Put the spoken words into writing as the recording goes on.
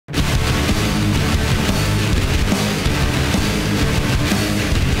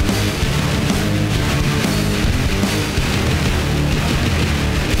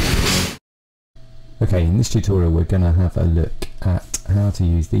Okay, in this tutorial we're going to have a look at how to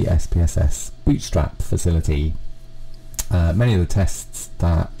use the SPSS Bootstrap facility. Many of the tests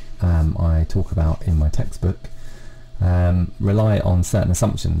that I talk about in my textbook rely on certain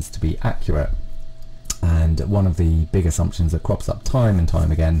assumptions to be accurate, and one of the big assumptions that crops up time and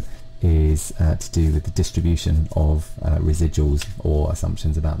time again is to do with the distribution of residuals, or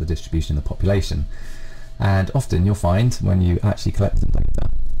assumptions about the distribution of the population. And often you'll find when you actually collect some data,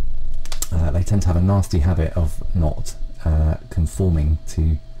 they tend to have a nasty habit of not conforming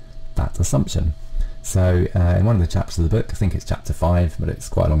to that assumption. So in one of the chapters of the book, I think it's chapter 5, but it's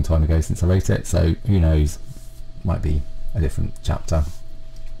quite a long time ago since I wrote it, so who knows, might be a different chapter.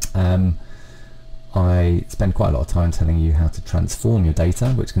 I spend quite a lot of time telling you how to transform your data,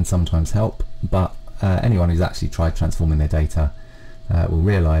 which can sometimes help, but anyone who's actually tried transforming their data will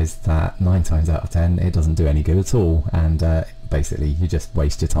realise that 9 times out of 10 it doesn't do any good at all, and basically you just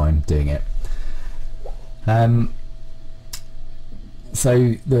waste your time doing it.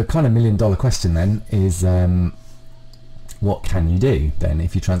 So the kind of $1,000,000 question then is, what can you do then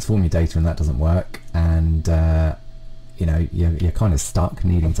if you transform your data and that doesn't work, and you know, you're kind of stuck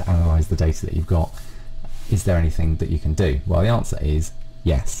needing to analyse the data that you've got? Is there anything that you can do? Well, the answer is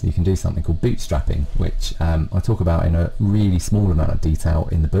yes, you can do something called bootstrapping, which I talk about in a really small amount of detail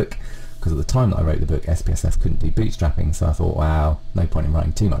in the book, because at the time that I wrote the book, SPSS couldn't do bootstrapping, so I thought, wow, no point in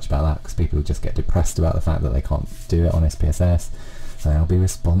writing too much about that, because people will just get depressed about the fact that they can't do it on SPSS. So they'll be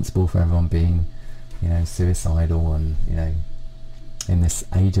responsible for everyone being, you know, suicidal, and, you know, in this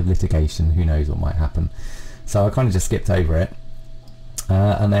age of litigation, who knows what might happen. So I kind of just skipped over it.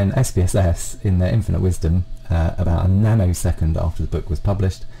 And then SPSS, in their infinite wisdom, about a nanosecond after the book was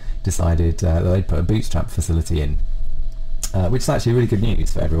published, decided that they'd put a bootstrap facility in, which is actually really good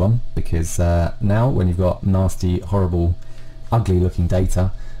news for everyone, because now when you've got nasty, horrible, ugly looking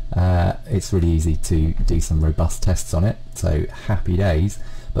data, it's really easy to do some robust tests on it, so happy days.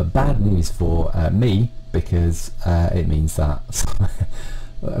 But bad news for me, because it means that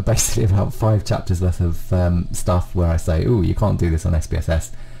basically about 5 chapters worth of stuff where I say, oh, you can't do this on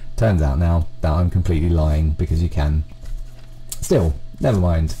SPSS, turns out now that I'm completely lying, because you can. Still, never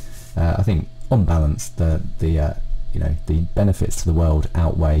mind. I think on balance the you know, the benefits to the world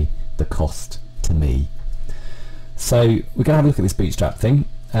outweigh the cost to me. So we're going to have a look at this bootstrap thing,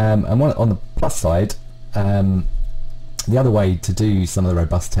 and on the plus side, the other way to do some of the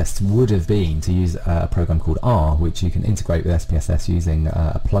robust tests would have been to use a program called R, which you can integrate with SPSS using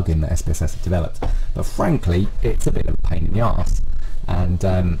a plugin that SPSS have developed. But frankly, it's a bit of a pain in the arse,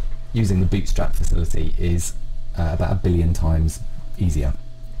 and using the bootstrap facility is about 1 billion times easier.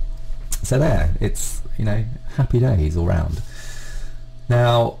 So there, it's, you know, happy days all round.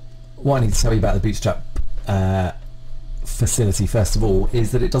 Now, what I need to tell you about the bootstrap facility first of all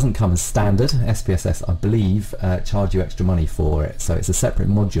is that it doesn't come as standard. SPSS, I believe, charge you extra money for it, so it's a separate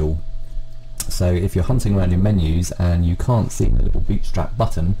module. So if you're hunting around in menus and you can't see the little bootstrap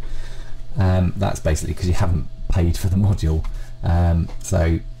button, that's basically because you haven't paid for the module.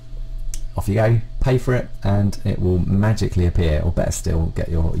 So off you go, pay for it, and it will magically appear, or better still, get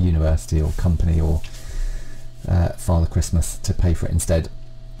your university or company or Father Christmas to pay for it instead.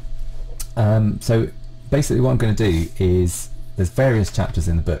 So basically what I'm going to do is, there's various chapters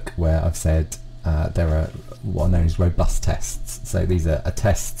in the book where I've said there are what are known as robust tests. So these are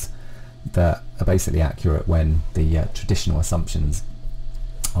tests that are basically accurate when the traditional assumptions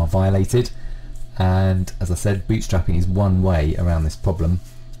are violated, and as I said, bootstrapping is one way around this problem.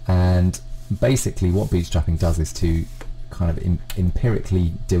 And basically what bootstrapping does is to kind of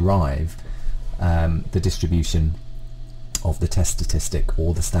empirically derive the distribution of the test statistic,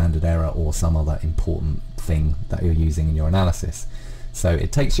 or the standard error, or some other important thing that you're using in your analysis. So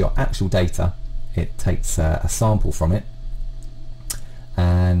it takes your actual data, it takes a sample from it,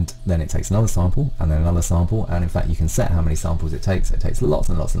 and then it takes another sample, and then another sample, and in fact you can set how many samples it takes. It takes lots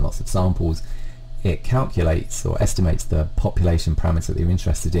and lots and lots of samples. It calculates or estimates the population parameter that you're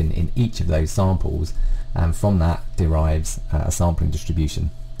interested in each of those samples, and from that derives a sampling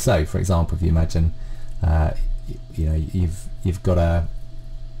distribution. So for example, if you imagine you know, you've got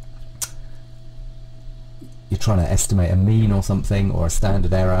you're trying to estimate a mean or something, or a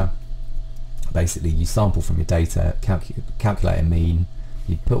standard error. Basically you sample from your data, calculate a mean,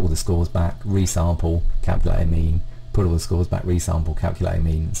 you put all the scores back, resample, calculate a mean, put all the scores back, resample, calculate a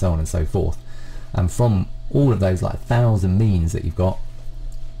mean, and so on and so forth. And from all of those, like 1,000 means that you've got,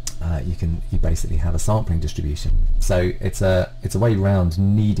 you basically have a sampling distribution. So it's a way around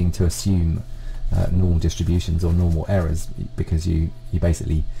needing to assume normal distributions or normal errors, because you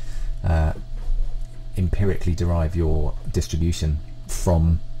basically empirically derive your distribution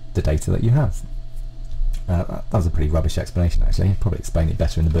from the data that you have. That was a pretty rubbish explanation actually. Probably explain it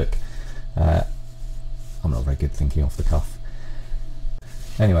better in the book. I'm not very good thinking off the cuff.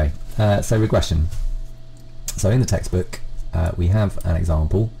 Anyway, so regression. So in the textbook we have an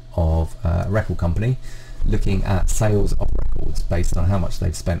example of a record company looking at sales of records based on how much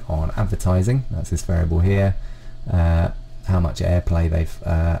they've spent on advertising. That's this variable here. How much airplay they've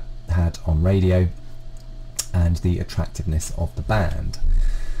had on radio, and the attractiveness of the band.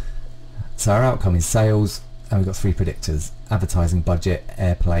 So our outcome is sales, and we've got three predictors: advertising budget,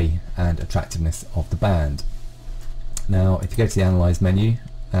 airplay, and attractiveness of the band. Now if you go to the analyze menu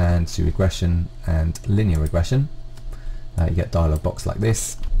and to regression and linear regression, you get a dialog box like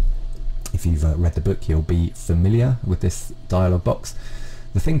this. If you've read the book, you'll be familiar with this dialog box.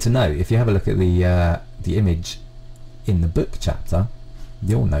 The thing to note, if you have a look at the image in the book chapter,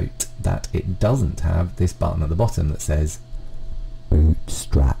 you'll note that it doesn't have this button at the bottom that says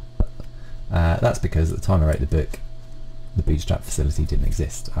Bootstrap. That's because at the time I wrote the book, the Bootstrap facility didn't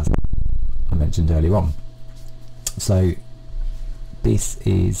exist, as I mentioned earlier on. So this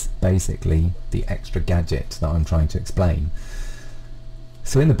is basically the extra gadget that I'm trying to explain.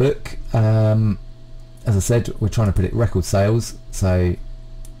 So in the book, as I said, we're trying to predict record sales, so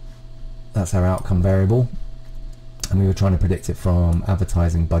that's our outcome variable, and we were trying to predict it from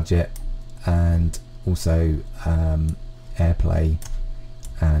advertising budget and also airplay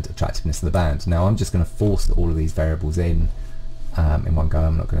and attractiveness of the band. Now I'm just going to force all of these variables in one go.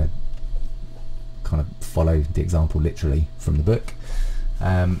 I'm not going to kind of follow the example literally from the book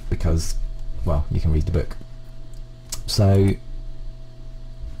because, well, you can read the book. So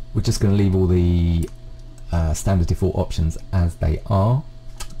we're just going to leave all the standard default options as they are.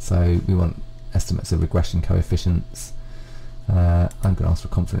 So we want estimates of regression coefficients. I'm going to ask for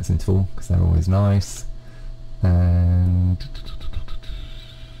confidence interval because they're always nice. And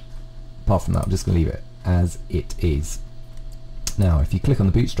apart from that, I'm just going to leave it as it is. Now if you click on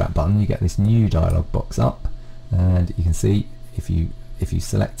the Bootstrap button, you get this new dialog box up, and you can see if you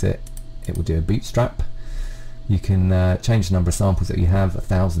select it, it will do a bootstrap. You can change the number of samples that you have.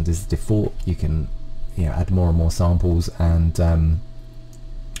 1,000 is the default. You can add more and more samples, and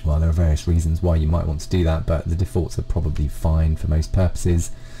well, there are various reasons why you might want to do that, but the defaults are probably fine for most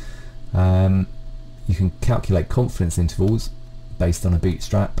purposes. You can calculate confidence intervals based on a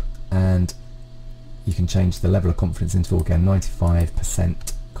bootstrap, and you can change the level of confidence interval. Again,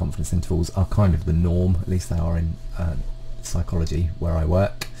 95% confidence intervals are kind of the norm, at least they are in psychology where I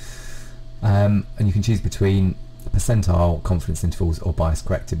work. And you can choose between percentile confidence intervals or bias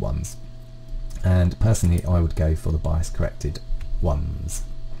corrected ones, and personally I would go for the bias corrected ones.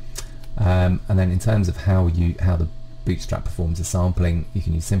 And then in terms of how the Bootstrap performs a sampling, you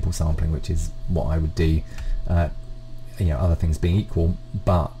can use simple sampling, which is what I would do, other things being equal,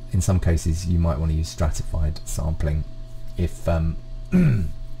 but in some cases you might want to use stratified sampling if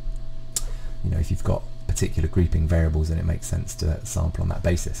if you've got particular grouping variables and it makes sense to sample on that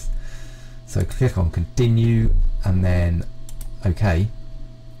basis. So click on continue and then OK,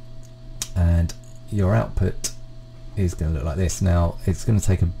 and your output is going to look like this. Now it's going to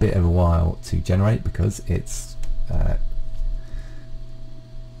take a bit of a while to generate because it's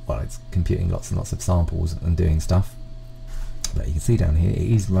it's computing lots and lots of samples and doing stuff, but you can see down here it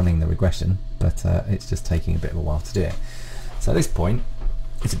is running the regression, but it's just taking a bit of a while to do it. So at this point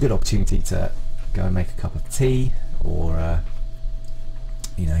it's a good opportunity to go and make a cup of tea, or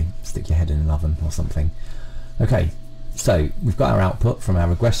stick your head in an oven or something. Okay, so we've got our output from our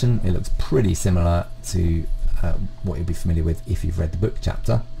regression. It looks pretty similar to what you'll be familiar with if you've read the book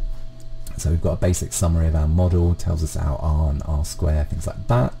chapter. So we've got a basic summary of our model, tells us our R and R square, things like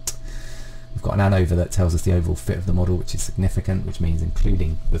that. We've got an ANOVA that tells us the overall fit of the model, which is significant, which means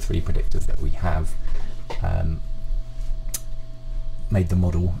including the three predictors that we have made the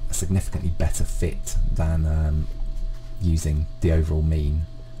model a significantly better fit than using the overall mean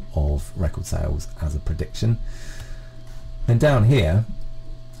of record sales as a prediction. Then down here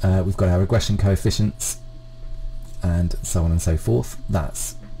we've got our regression coefficients and so on and so forth.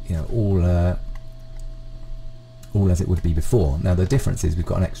 That's all as it would be before. Now the difference is we've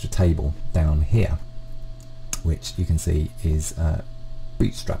got an extra table down here which you can see is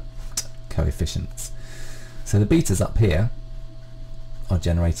bootstrap coefficients. So the betas up here are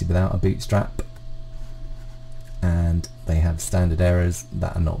generated without a bootstrap, and they have standard errors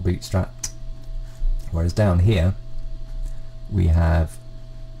that are not bootstrapped, whereas down here we have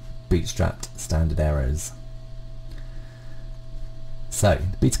bootstrapped standard errors. So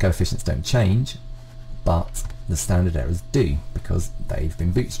the beta coefficients don't change, but the standard errors do, because they've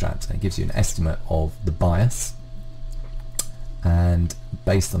been bootstrapped, and it gives you an estimate of the bias and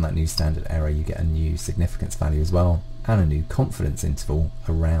based on that new standard error you get a new significance value as well, and a new confidence interval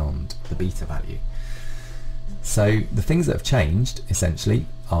around the beta value. So the things that have changed essentially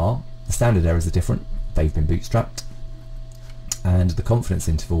are the standard errors are different, they've been bootstrapped, and the confidence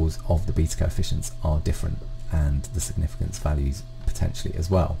intervals of the beta coefficients are different, and the significance values potentially as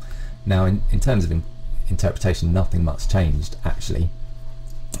well. Now in terms of interpretation, nothing much changed actually.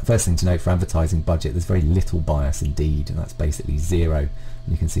 First thing to note, for advertising budget there's very little bias indeed, and that's basically 0. And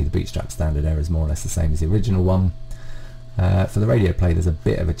you can see the bootstrap standard error is more or less the same as the original one. For the radio play there's a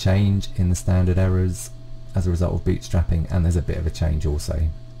bit of a change in the standard errors as a result of bootstrapping, and there's a bit of a change also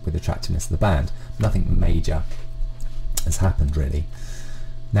with attractiveness of the band. Nothing major has happened really.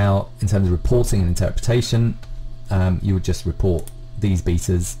 Now in terms of reporting and interpretation, you would just report these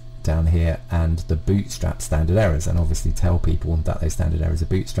betas down here and the bootstrap standard errors, and obviously tell people that those standard errors are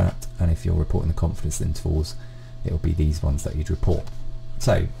bootstrapped, and if you're reporting the confidence intervals it will be these ones that you'd report.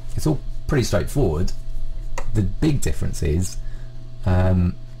 So it's all pretty straightforward. The big difference is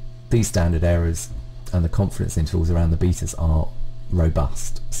these standard errors and the confidence intervals around the betas are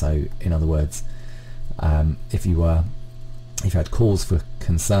robust. So in other words, if you had cause for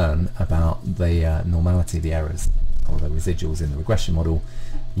concern about the normality of the errors or the residuals in the regression model,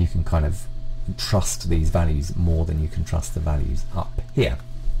 you can kind of trust these values more than you can trust the values up here.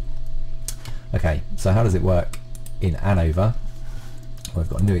 Okay, so how does it work in ANOVA? Well, I've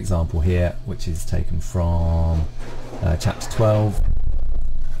got a new example here which is taken from chapter 12,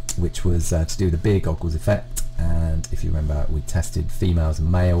 which was to do with the beer goggles effect, and if you remember we tested females and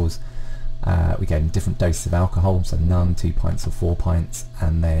males. We gave them different doses of alcohol, so none, 2 pints or 4 pints,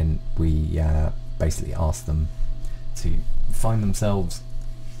 and then we basically asked them to find themselves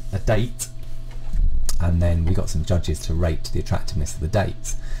a date, and then we got some judges to rate the attractiveness of the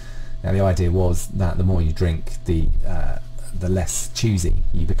dates. Now the idea was that the more you drink, the less choosy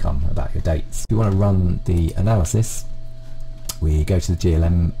you become about your dates. If you want to run the analysis, we go to the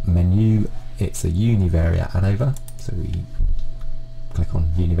GLM menu. It's a univariate ANOVA, so we click on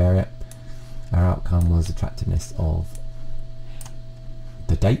univariate. Our outcome was attractiveness of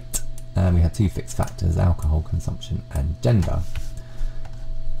the date, and we had 2 fixed factors, alcohol consumption and gender.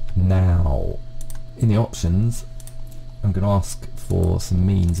 Now in the options I'm going to ask for some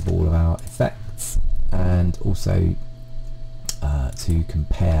means of all of our effects, and also to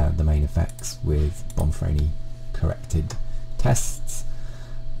compare the main effects with Bonferroni corrected tests,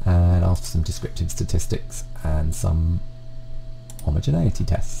 and ask for some descriptive statistics and some homogeneity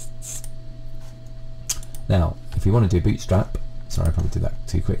tests. Now if we want to do bootstrap, sorry I probably did that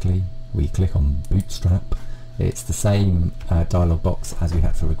too quickly, we click on bootstrap. It's the same dialog box as we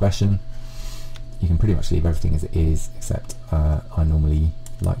had for regression. You can pretty much leave everything as it is, except I normally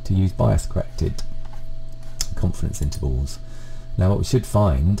like to use bias corrected confidence intervals. Now what we should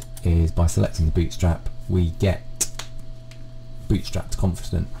find is by selecting the bootstrap we get bootstrapped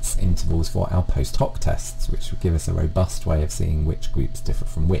confidence intervals for our post hoc tests, which would give us a robust way of seeing which groups differ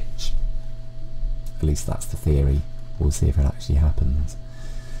from which. At least that's the theory. We'll see if it actually happens.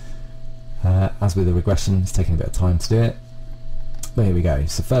 As with the regression, it's taking a bit of time to do it, but here we go.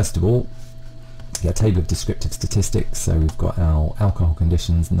 So first of all, we get a table of descriptive statistics. So we've got our alcohol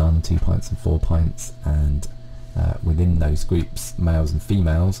conditions, none, 2 pints and 4 pints, and within those groups, males and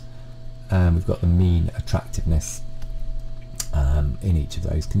females, and we've got the mean attractiveness in each of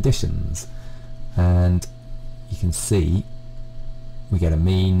those conditions. And you can see we get a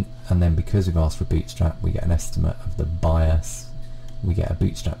mean, and then because we've asked for bootstrap we get an estimate of the bias, we get a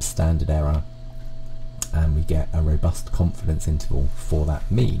bootstrap standard error, and we get a robust confidence interval for that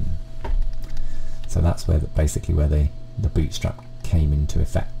mean. So that's where basically where the bootstrap came into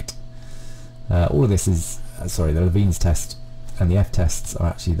effect. All of this is, sorry, the Levine's test and the F tests are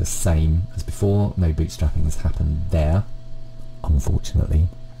actually the same as before. No bootstrapping has happened there, unfortunately.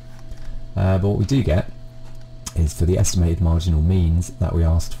 But what we do get is for the estimated marginal means that we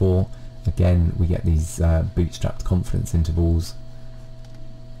asked for, again we get these bootstrapped confidence intervals,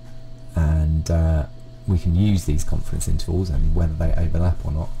 and we can use these confidence intervals and whether they overlap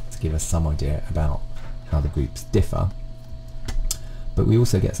or not to give us some idea about how the groups differ. But we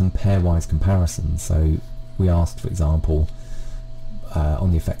also get some pairwise comparisons. So we asked, for example,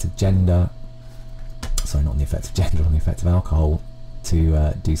 on the effect of gender, sorry, not on the effect of gender, on the effect of alcohol,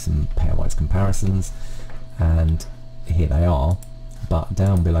 to do some pairwise comparisons, and here they are. But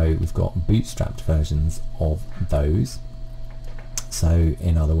down below we've got bootstrapped versions of those. So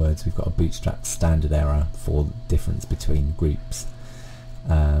in other words, we've got a bootstrapped standard error for the difference between groups,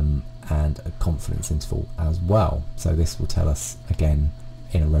 and a confidence interval as well. So this will tell us again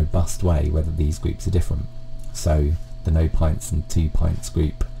in a robust way whether these groups are different. So the no pints and 2 pints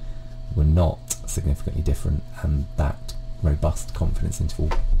group were not significantly different, and that robust confidence interval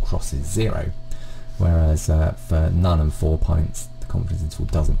crosses 0, whereas for none and 4 pints the confidence interval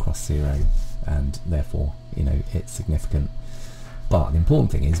doesn't cross 0, and therefore, you know, it's significant. But the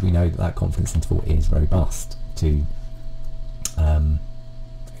important thing is we know that that confidence interval is robust to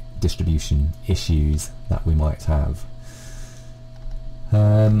distribution issues that we might have.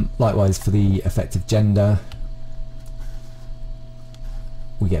 Likewise for the effective gender,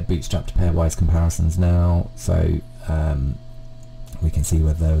 we get bootstrapped pairwise comparisons now, so we can see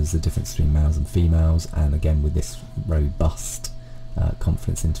whether there was a difference between males and females, and again with this robust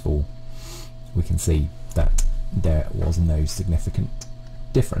confidence interval we can see that there was no significant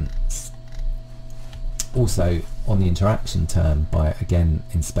difference. Also on the interaction term, by again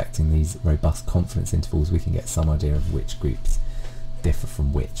inspecting these robust confidence intervals, we can get some idea of which groups differ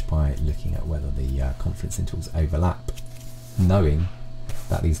from which by looking at whether the confidence intervals overlap, knowing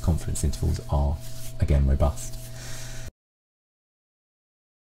that these confidence intervals are again robust.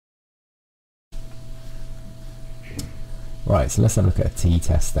 Right, so let's have a look at a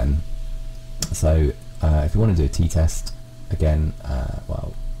t-test then. So if you want to do a t-test, again,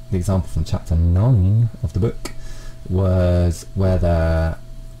 well, the example from chapter 9 of the book was whether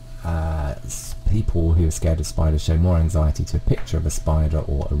people who are scared of spiders show more anxiety to a picture of a spider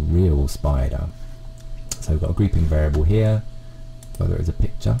or a real spider. So we've got a grouping variable here, whether it's a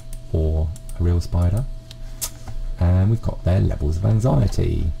picture or a real spider, and we've got their levels of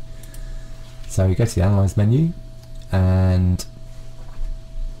anxiety. So you go to the Analyze menu and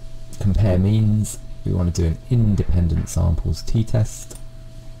compare means. We want to do an independent samples t-test,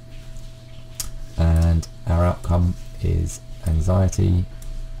 and our outcome is anxiety,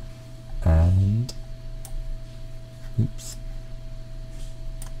 and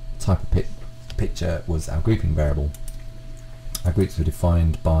type of picture was our grouping variable. Our groups were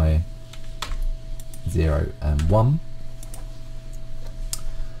defined by 0 and 1,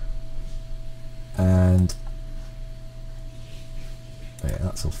 and yeah,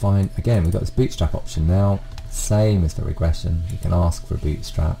 that's all fine. Again, we've got this bootstrap option now, same as for regression. You can ask for a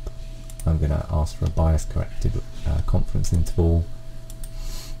bootstrap. I'm going to ask for a bias corrected confidence interval.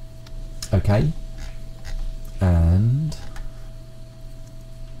 Okay, and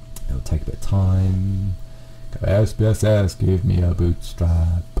it'll take a bit of time. Go SPSS, give me a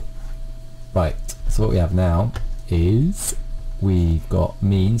bootstrap. Right, so what we have now is we've got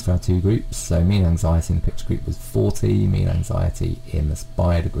means for our two groups. So mean anxiety in the picture group was 40, mean anxiety in the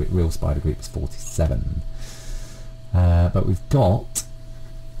spider group, real spider group was 47. But we've got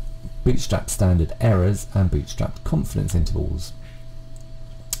bootstrap standard errors and bootstrap confidence intervals.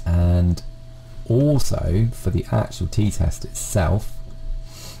 And also for the actual t-test itself,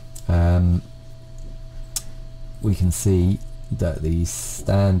 we can see that the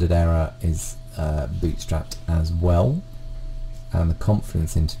standard error is bootstrapped as well, and the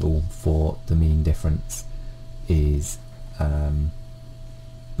confidence interval for the mean difference is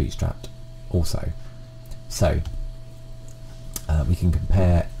bootstrapped also. So we can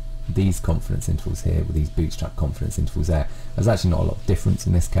compare these confidence intervals here with these bootstrap confidence intervals there. There's actually not a lot of difference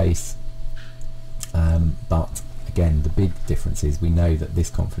in this case, but again the big difference is we know that this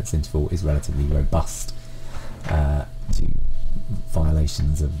confidence interval is relatively robust to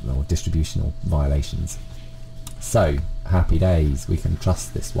violations of, or distributional violations. So happy days, we can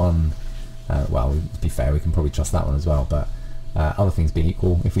trust this one. Well, to be fair, we can probably trust that one as well, but other things being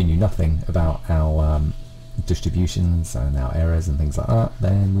equal, if we knew nothing about our distributions and our errors and things like that,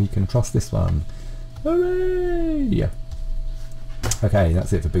 then we can trust this one. Hooray! Okay,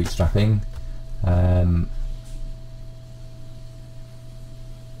 that's it for bootstrapping.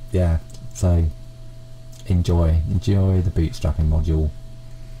 Yeah, so enjoy the bootstrapping module.